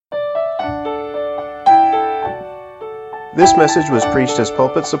This message was preached as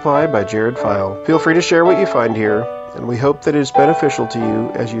Pulpit Supply by Jared File. Feel free to share what you find here, and we hope that it is beneficial to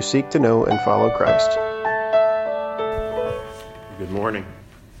you as you seek to know and follow Christ. Good morning.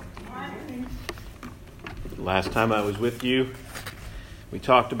 Last time I was with you, we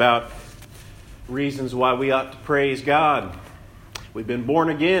talked about reasons why we ought to praise God. We've been born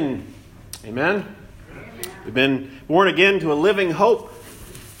again. Amen? We've been born again to a living hope.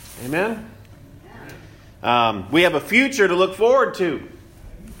 Amen? We have a future to look forward to.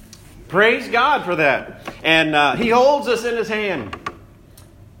 Praise God for that. And He holds us in His hand.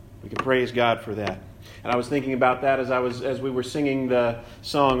 We can praise God for that. And I was thinking about that as we were singing the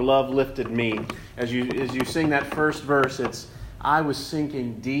song "Love Lifted Me." As you sing that first verse, it's I was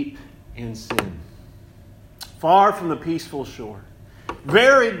sinking deep in sin, far from the peaceful shore,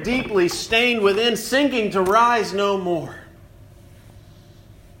 very deeply stained within, sinking to rise no more.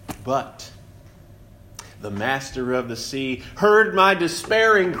 But the Master of the sea heard my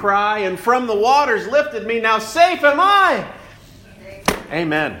despairing cry, and from the waters lifted me. Now safe am I.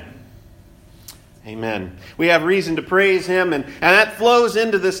 Amen. Amen. We have reason to praise Him, and that flows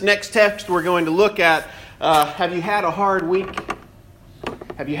into this next text we're going to look at. Have you had a hard week?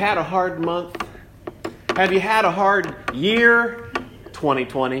 Have you had a hard month? Have you had a hard year?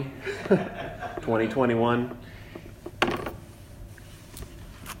 2020, 2021.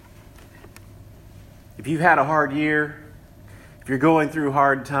 If you've had a hard year, if you're going through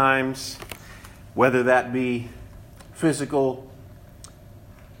hard times, whether that be physical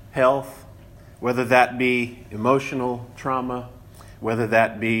health, whether that be emotional trauma, whether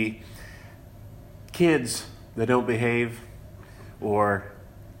that be kids that don't behave, or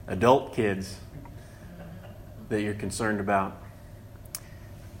adult kids that you're concerned about,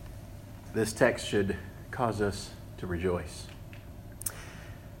 this text should cause us to rejoice.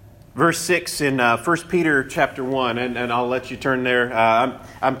 Verse 6 in 1 Peter chapter 1, and I'll let you turn there.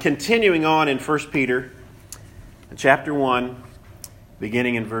 I'm continuing on in 1 Peter chapter 1,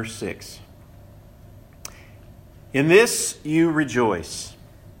 beginning in verse 6. In this you rejoice,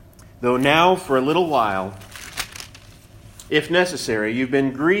 though now for a little while, if necessary, you've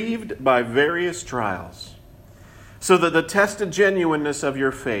been grieved by various trials, so that the tested genuineness of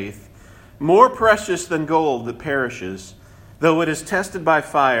your faith, more precious than gold that perishes, though it is tested by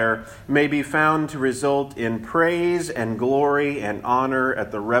fire, may be found to result in praise and glory and honor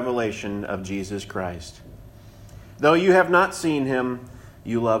at the revelation of Jesus Christ. Though you have not seen Him,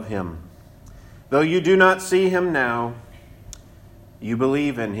 you love Him. Though you do not see Him now, you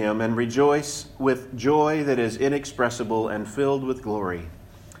believe in Him and rejoice with joy that is inexpressible and filled with glory,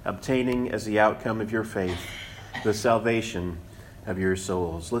 obtaining as the outcome of your faith the salvation of your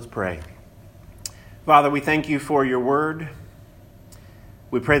souls. Let's pray. Father, we thank You for Your word.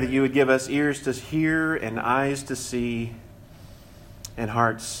 We pray that You would give us ears to hear and eyes to see and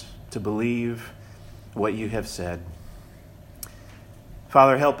hearts to believe what You have said.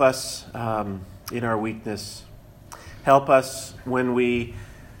 Father, help us in our weakness. Help us when we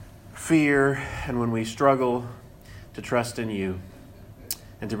fear and when we struggle to trust in You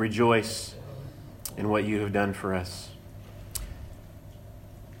and to rejoice in what You have done for us.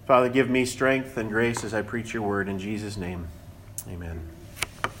 Father, give me strength and grace as I preach Your word in Jesus' name. Amen.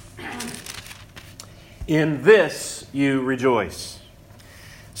 In this you rejoice.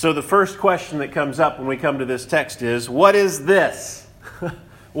 So the first question that comes up when we come to this text is, what is this?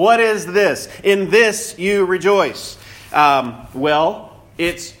 What is this? In this you rejoice. Well,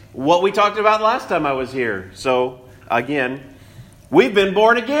 it's what we talked about last time I was here. So, again, we've been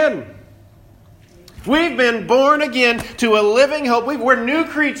born again. We've been born again to a living hope. We're new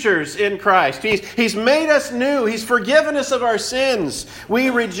creatures in Christ. He's made us new. He's forgiven us of our sins. We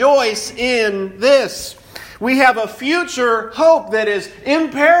rejoice in this. We have a future hope that is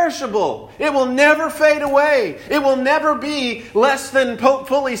imperishable. It will never fade away. It will never be less than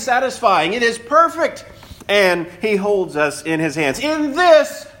fully satisfying. It is perfect, and He holds us in His hands. In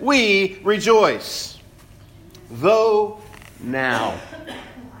this we rejoice. Though now.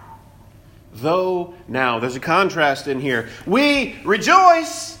 There's a contrast in here. We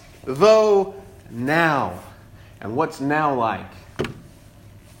rejoice, though now. And what's now like?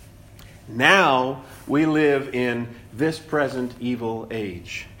 Now we live in this present evil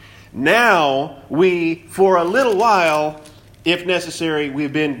age. Now we, for a little while, if necessary,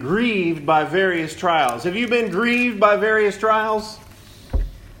 we've been grieved by various trials. Have you been grieved by various trials?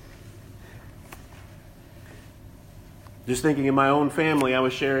 Just thinking of my own family, I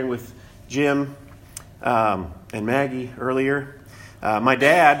was sharing with Jim and Maggie earlier. My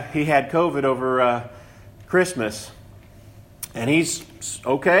dad, he had COVID over Christmas. And he's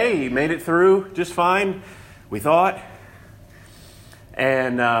okay. He made it through just fine, we thought.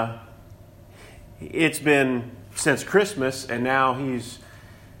 And it's been since Christmas, and now he's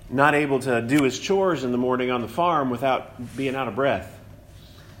not able to do his chores in the morning on the farm without being out of breath.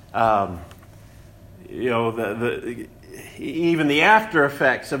 Even the after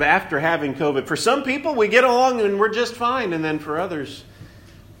effects of after having COVID. For some people, we get along and we're just fine. And then for others,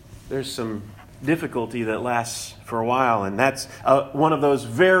 there's some difficulty that lasts for a while. And that's one of those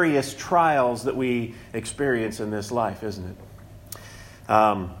various trials that we experience in this life, isn't it?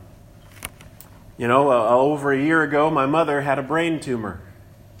 Over a year ago, my mother had a brain tumor.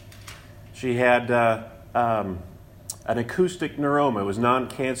 She had an acoustic neuroma. It was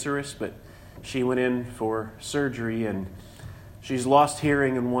non-cancerous, but she went in for surgery, and she's lost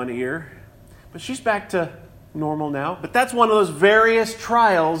hearing in one ear. But she's back to normal now. But that's one of those various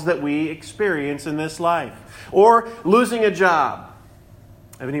trials that we experience in this life. Or losing a job.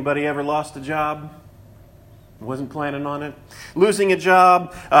 Have anybody ever lost a job? Wasn't planning on it. Losing a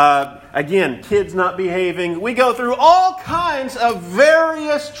job. Again, kids not behaving. We go through all kinds of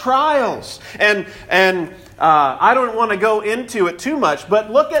various trials. And I don't want to go into it too much,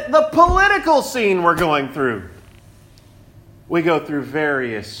 but look at the political scene we're going through. We go through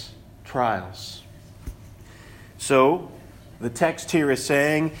various trials. So, the text here is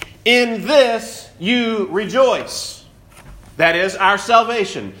saying, in this you rejoice. That is our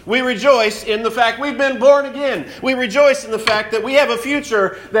salvation. We rejoice in the fact we've been born again. We rejoice in the fact that we have a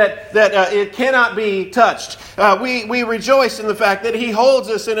future that it cannot be touched. We rejoice in the fact that He holds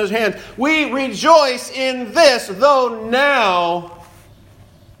us in His hand. We rejoice in this, though now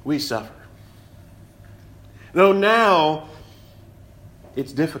we suffer. Though now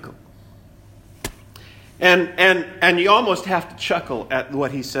it's difficult. And you almost have to chuckle at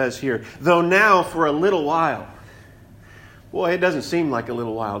what he says here. Though now for a little while. Boy, it doesn't seem like a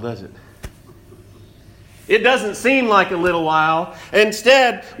little while, does it? It doesn't seem like a little while.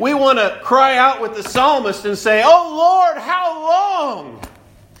 Instead, we want to cry out with the psalmist and say, "Oh Lord, how long?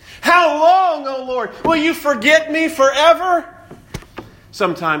 How long, oh Lord? Will you forget me forever?"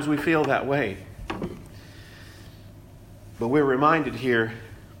 Sometimes we feel that way. But we're reminded here,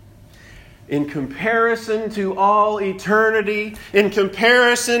 in comparison to all eternity, in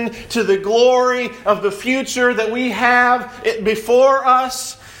comparison to the glory of the future that we have before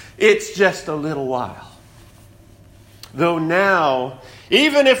us, it's just a little while. Though now,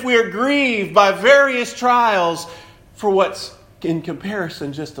 even if we're grieved by various trials for what's in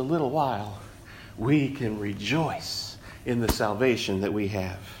comparison just a little while, we can rejoice in the salvation that we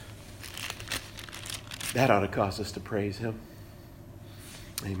have. That ought to cause us to praise Him.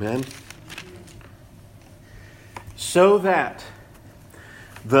 Amen. So that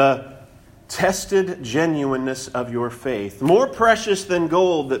the tested genuineness of your faith, more precious than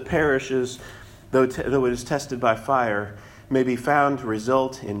gold that perishes, though it is tested by fire, may be found to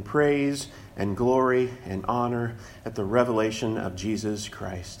result in praise and glory and honor at the revelation of Jesus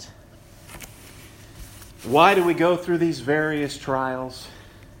Christ. Why do we go through these various trials?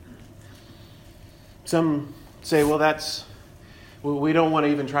 Some say, we don't want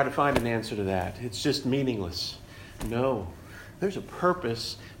to even try to find an answer to that. It's just meaningless. No, there's a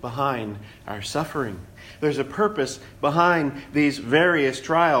purpose behind our suffering. There's a purpose behind these various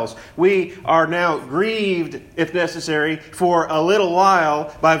trials. We are now grieved, if necessary, for a little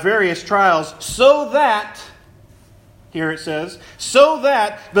while by various trials, so that, here it says, so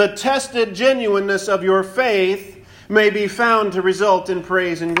that the tested genuineness of your faith may be found to result in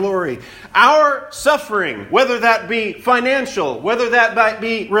praise and glory. Our suffering, whether that be financial, whether that might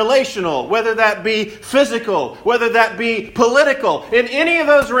be relational, whether that be physical, whether that be political, in any of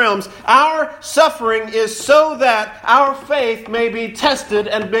those realms, our suffering is so that our faith may be tested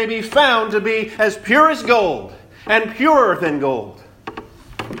and may be found to be as pure as gold and purer than gold.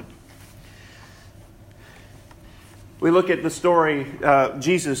 We look at the story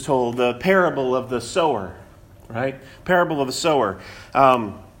Jesus told, the parable of the sower. Right? Parable of the sower.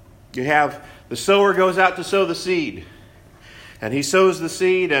 You have the sower goes out to sow the seed. And he sows the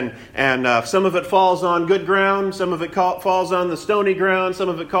seed, and some of it falls on good ground, some of it falls on the stony ground, some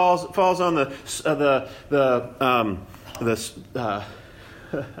of it falls on the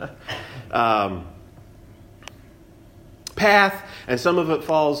path, and some of it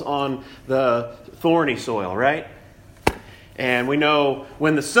falls on the thorny soil, right? And we know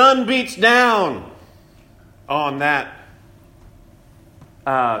when the sun beats down on that,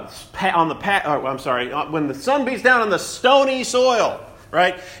 when the sun beats down on the stony soil,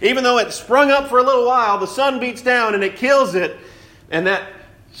 right? Even though it sprung up for a little while, the sun beats down and it kills it. And that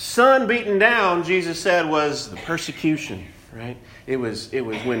sun beaten down, Jesus said, was the persecution, right? It was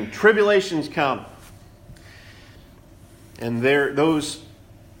when tribulations come. And those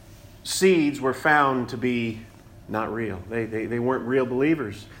seeds were found to be not real. They weren't real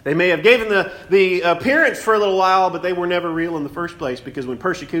believers. They may have given the appearance for a little while, but they were never real in the first place, because when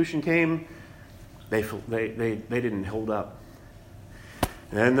persecution came, they didn't hold up.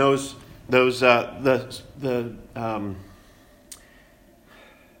 And the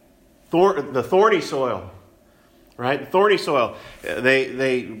thorny soil, right? The thorny soil.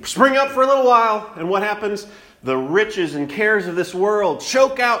 They spring up for a little while, and what happens? The riches and cares of this world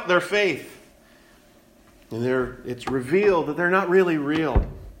choke out their faith. And it's revealed that they're not really real.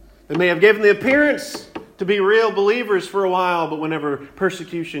 They may have given the appearance to be real believers for a while, but whenever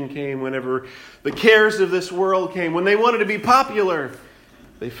persecution came, whenever the cares of this world came, when they wanted to be popular,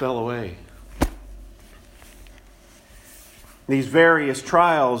 they fell away. These various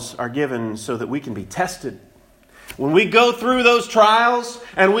trials are given so that we can be tested. When we go through those trials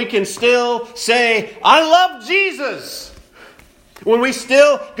and we can still say, I love Jesus. When we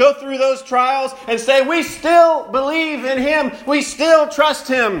still go through those trials and say, we still believe in Him, we still trust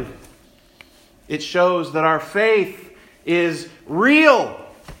Him, it shows that our faith is real.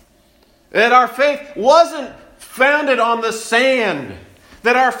 That our faith wasn't founded on the sand.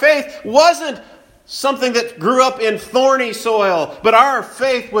 That our faith wasn't something that grew up in thorny soil, but our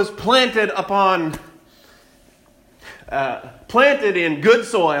faith was planted in good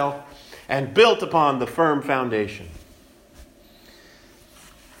soil and built upon the firm foundation.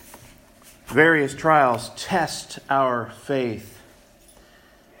 Various trials test our faith.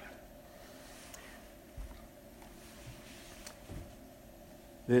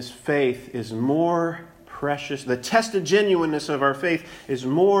 This faith is more precious. The tested genuineness of our faith is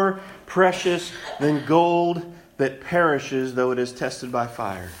more precious than gold that perishes, though it is tested by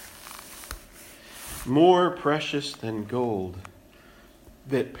fire. More precious than gold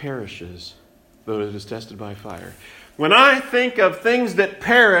that perishes, though it is tested by fire. When I think of things that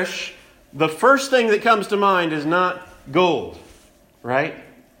perish, the first thing that comes to mind is not gold, right?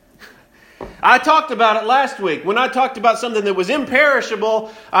 I talked about it last week. When I talked about something that was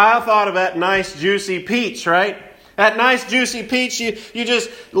imperishable, I thought of that nice juicy peach, right? That nice juicy peach, you just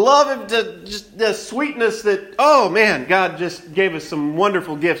love it, just the sweetness that, oh man, God just gave us some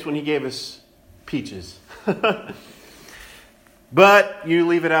wonderful gifts when He gave us peaches. But you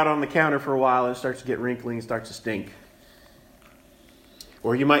leave it out on the counter for a while and it starts to get wrinkly and starts to stink.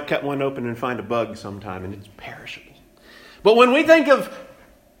 Or you might cut one open and find a bug sometime and it's perishable. But when we think of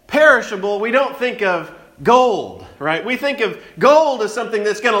perishable, we don't think of gold, right? We think of gold as something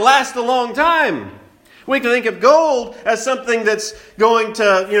that's going to last a long time. We can think of gold as something that's going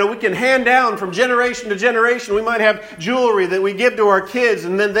to, we can hand down from generation to generation. We might have jewelry that we give to our kids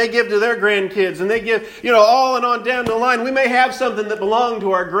and then they give to their grandkids and they give, all and on down the line. We may have something that belonged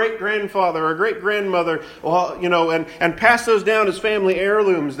to our great-grandfather or great-grandmother, and pass those down as family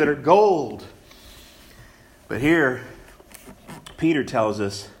heirlooms that are gold. But here, Peter tells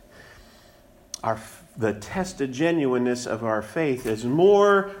us the tested genuineness of our faith is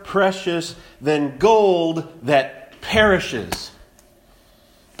more precious than gold that perishes.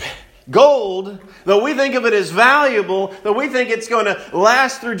 Gold, though we think of it as valuable, though we think it's going to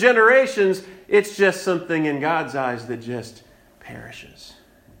last through generations, it's just something in God's eyes that just perishes.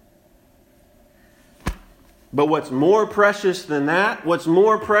 But what's more precious than that, what's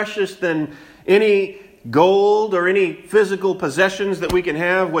more precious than any gold or any physical possessions that we can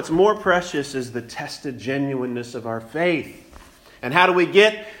have, what's more precious is the tested genuineness of our faith. And how do we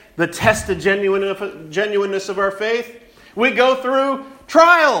get the tested genuineness of our faith? We go through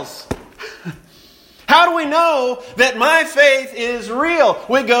trials. How do we know that my faith is real?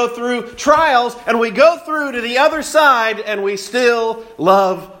 We go through trials and we go through to the other side and we still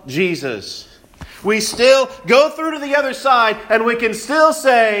love Jesus. We still go through to the other side and we can still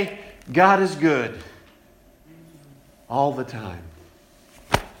say, God is good. All the time.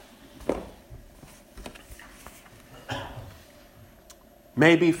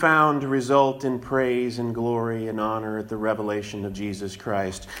 May be found to result in praise and glory and honor at the revelation of Jesus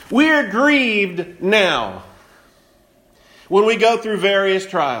Christ. We are grieved now when we go through various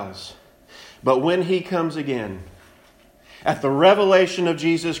trials. But when He comes again, at the revelation of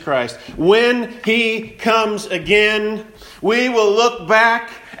Jesus Christ, when He comes again, we will look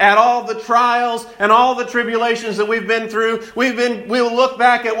back at all the trials and all the tribulations that we've been through. We will look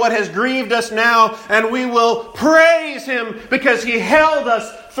back at what has grieved us now, and we will praise Him because He held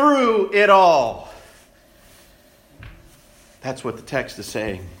us through it all. That's what the text is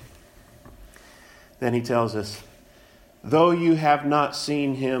saying. Then he tells us, though you have not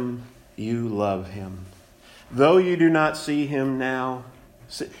seen Him, you love Him. Though you do not see Him now,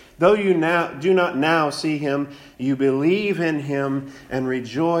 Though you do not now see him, you believe in him and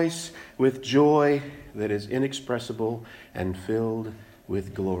rejoice with joy that is inexpressible and filled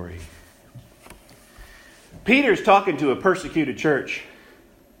with glory. Peter's talking to a persecuted church.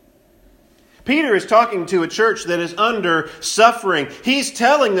 Peter is talking to a church that is under suffering. He's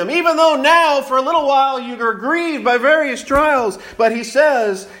telling them, even though now for a little while you are grieved by various trials, but he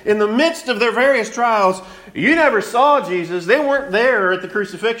says, in the midst of their various trials, you never saw Jesus. They weren't there at the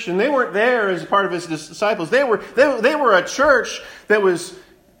crucifixion. They weren't there as part of his disciples. They were a church that was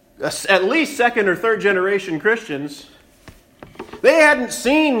at least second or third generation Christians. They hadn't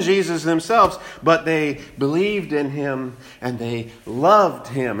seen Jesus themselves, but they believed in him and they loved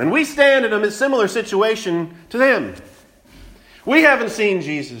him. And we stand in a similar situation to them. We haven't seen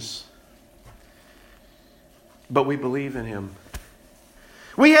Jesus, but we believe in him.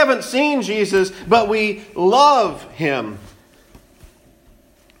 We haven't seen Jesus, but we love him.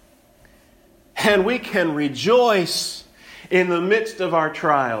 And we can rejoice in the midst of our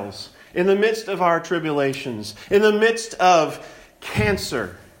trials, in the midst of our tribulations, in the midst of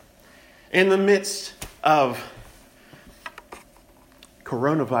cancer, in the midst of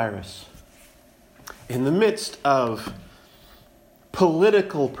coronavirus, in the midst of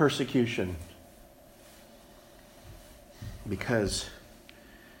political persecution, because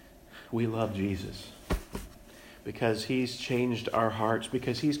we love Jesus, because he's changed our hearts,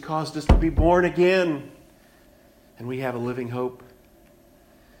 because he's caused us to be born again, and we have a living hope.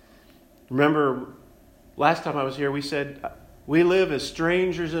 Remember, last time I was here, we said, we live as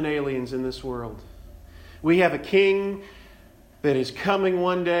strangers and aliens in this world. We have a king that is coming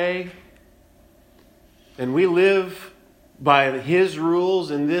one day, and we live by his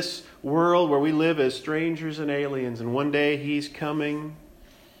rules in this world where we live as strangers and aliens. And one day he's coming,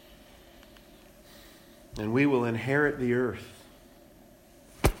 and we will inherit the earth.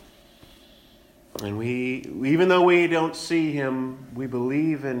 And we, even though we don't see him, we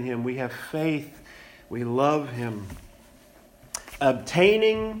believe in him. We have faith. We love him.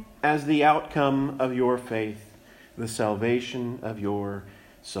 Obtaining as the outcome of your faith the salvation of your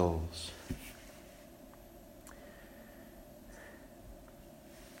souls.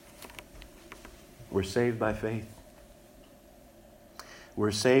 We're saved by faith.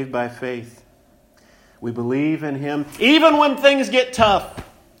 We're saved by faith. We believe in him. Even when things get tough,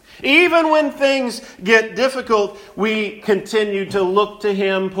 even when things get difficult, we continue to look to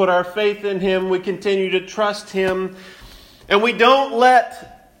him, put our faith in him. We continue to trust him. And we don't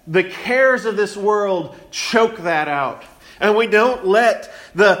let the cares of this world choke that out. And we don't let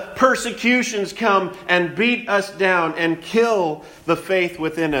the persecutions come and beat us down and kill the faith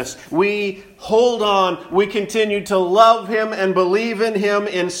within us. We hold on. We continue to love him and believe in him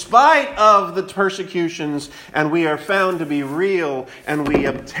in spite of the persecutions. And we are found to be real. And we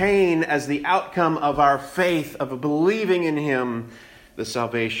obtain as the outcome of our faith, of believing in him, the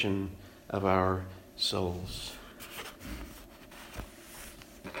salvation of our souls.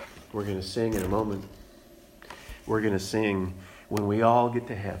 We're going to sing in a moment. We're going to sing when we all get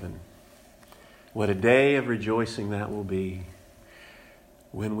to heaven. What a day of rejoicing that will be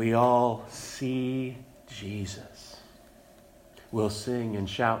when we all see Jesus. We'll sing and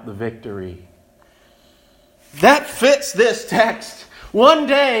shout the victory. That fits this text. One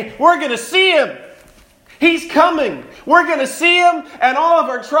day we're going to see him. He's coming. We're going to see him, and all of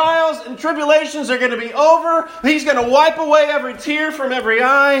our trials and tribulations are going to be over. He's going to wipe away every tear from every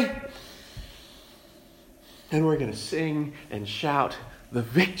eye. And we're going to sing and shout the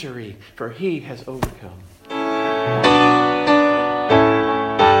victory, for he has overcome.